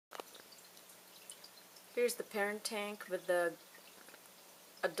Here's the parent tank with the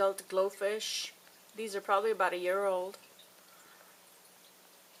adult glowfish. These are probably about a year old.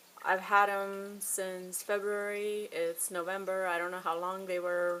 I've had them since February. It's November. I don't know how long they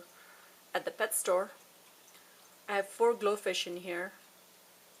were at the pet store. I have 4 glowfish in here.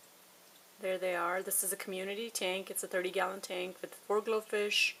 There they are. This is a community tank. It's a 30-gallon tank with 4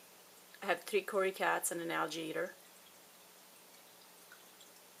 glowfish. I have 3 cory cats and an algae eater.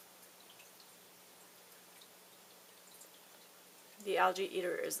 The algae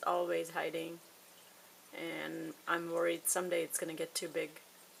eater is always hiding, and I'm worried someday it's going to get too big,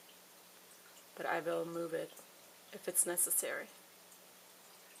 but I will move it if it's necessary.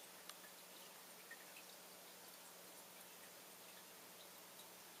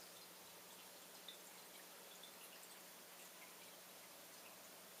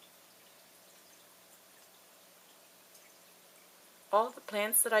 All the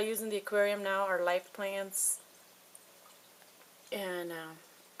plants that I use in the aquarium now are live plants, and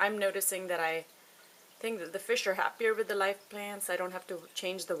I'm noticing that I think that the fish are happier with the live plants. I don't have to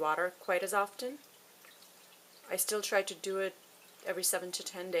change the water quite as often. I still try to do it every 7 to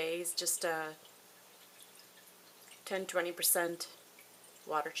 10 days, just 10-20%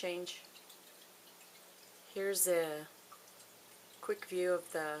 water change. Here's a quick view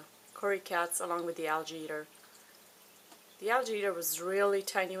of the cory cats along with the algae eater. The algae eater was really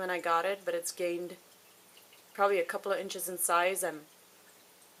tiny when I got it, but it's gained probably a couple of inches in size, and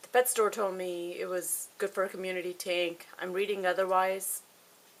the pet store told me it was good for a community tank. I'm reading otherwise.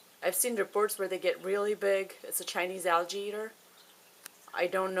 I've seen reports where they get really big. It's a Chinese algae eater. I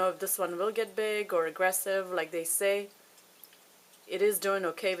don't know if this one will get big or aggressive like they say. It is doing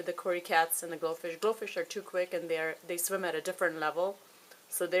okay with the cory cats and the glowfish. Glowfish are too quick, and they swim at a different level,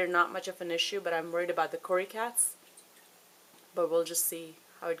 so they're not much of an issue, but I'm worried about the cory cats. But we'll just see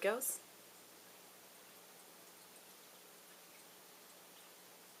how it goes.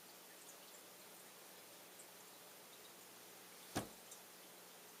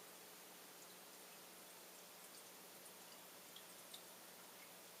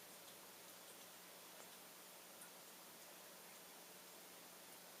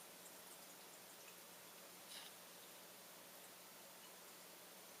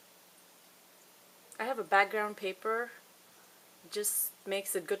 I have a background paper. It just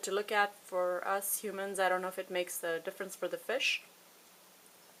makes it good to look at for us humans. I don't know if it makes a difference for the fish.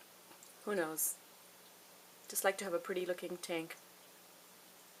 Who knows? Just like to have a pretty looking tank.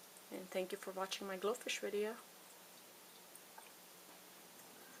 And thank you for watching my glowfish video.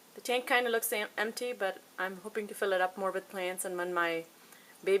 The tank kind of looks empty, but I'm hoping to fill it up more with plants, and when my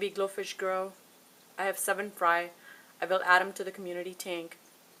baby glowfish grow, I have 7 fry. I will add them to the community tank.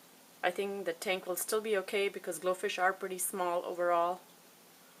 I think the tank will still be okay because glowfish are pretty small overall.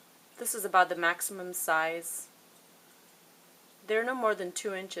 This is about the maximum size. They're no more than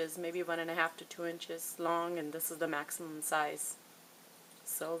 2 inches, maybe 1.5 to 2 inches long, and this is the maximum size.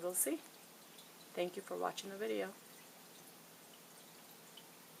 So we'll see. Thank you for watching the video.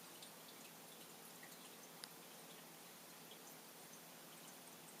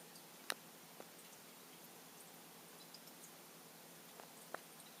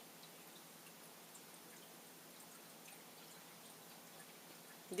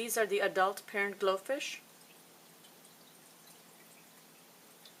 These are the adult parent glowfish.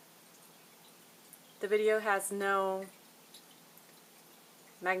 The video has no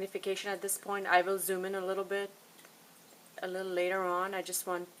magnification at this point. I will zoom in a little bit a little later on. I just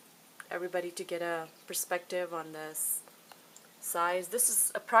want everybody to get a perspective on this size. This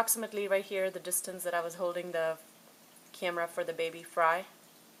is approximately right here the distance that I was holding the camera for the baby fry.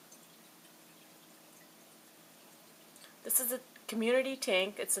 This is a community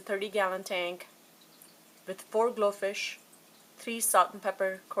tank. It's a 30-gallon tank with 4 glowfish, 3 salt and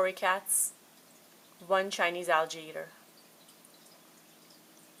pepper cory cats, 1 Chinese algae eater.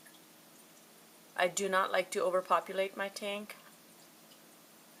 I do not like to overpopulate my tank,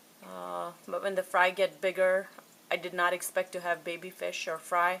 but when the fry get bigger, I did not expect to have baby fish or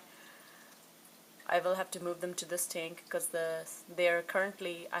fry. I will have to move them to this tank because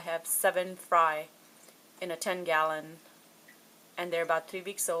currently I have 7 fry in a 10-gallon, and they're about 3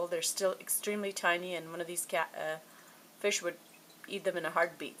 weeks old. They're still extremely tiny, and one of these fish would eat them in a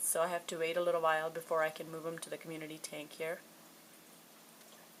heartbeat, so I have to wait a little while before I can move them to the community tank here.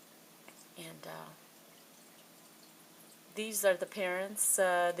 And these are the parents.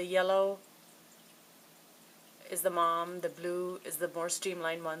 The yellow is the mom, the blue is the more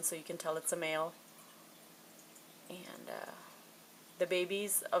streamlined one, so you can tell it's a male. And the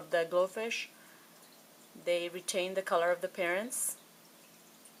babies of the glowfish, they retain the color of the parents.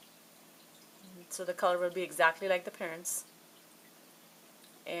 so the color will be exactly like the parents.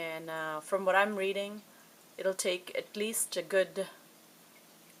 And from what I'm reading, it'll take at least a good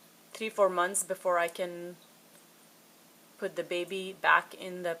 3-4 months before I can put the baby back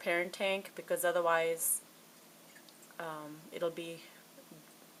in the parent tank, because otherwise they'll be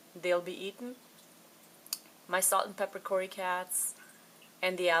eaten. My salt and pepper cory cats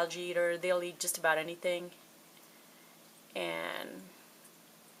and the algae eater, they'll eat just about anything. And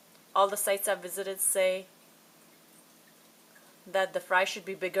all the sites I've visited say that the fry should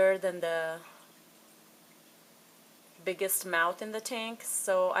be bigger than the biggest mouth in the tank,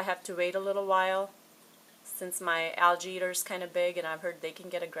 so I have to wait a little while since my algae eater is kind of big, and I've heard they can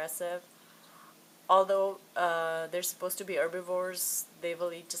get aggressive. Although they're supposed to be herbivores, they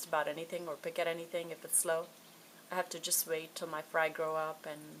will eat just about anything or pick at anything if it's slow. I have to just wait till my fry grow up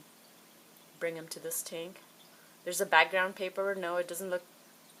and bring them to this tank. There's a background paper. No, it doesn't look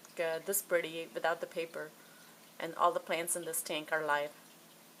this pretty without the paper. And all the plants in this tank are live.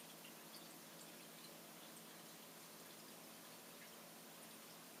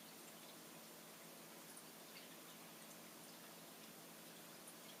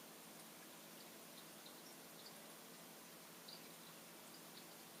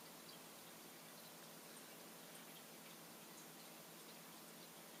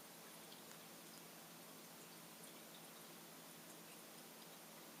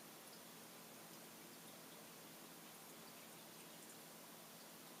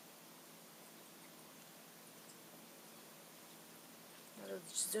 I'll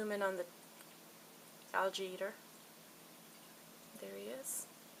zoom in on the algae eater. There he is.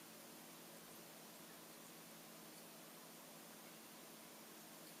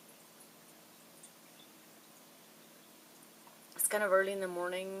 It's kind of early in the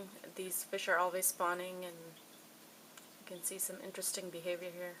morning. These fish are always spawning, and you can see some interesting behavior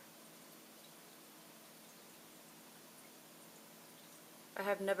here. I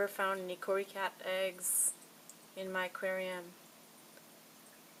have never found any cory cat eggs in my aquarium.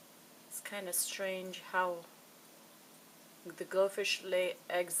 It's kind of strange how the Glofish lay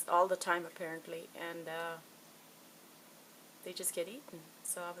eggs all the time apparently, and they just get eaten.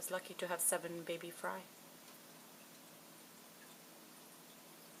 So I was lucky to have 7 baby fry.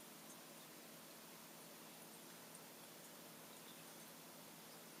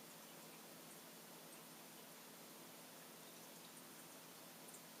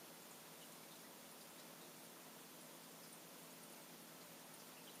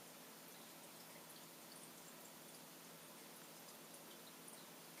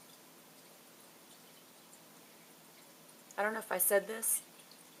 I don't know if I said this,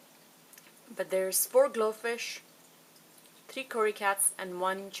 but there's 4 Glofish, 3 cory cats, and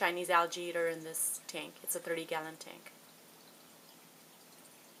 1 Chinese algae eater in this tank. It's a 30-gallon tank.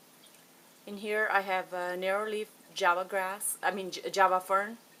 In here I have narrow-leaf Java Java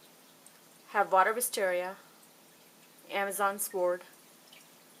fern, have water wisteria, Amazon sword,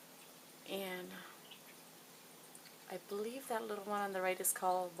 and I believe that little one on the right is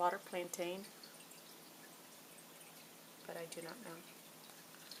called water plantain, but I do not know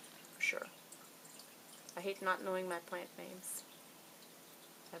for sure. I hate not knowing my plant names.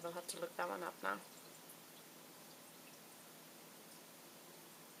 I will have to look that one up now.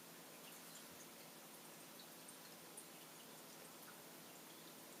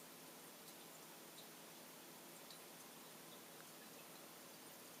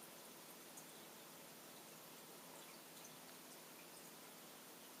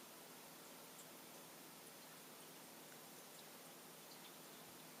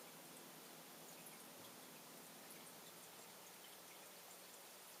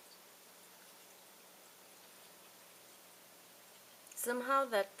 Somehow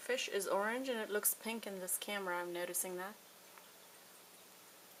that fish is orange and it looks pink in this camera. I'm noticing that.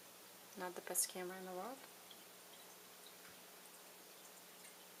 Not the best camera in the world.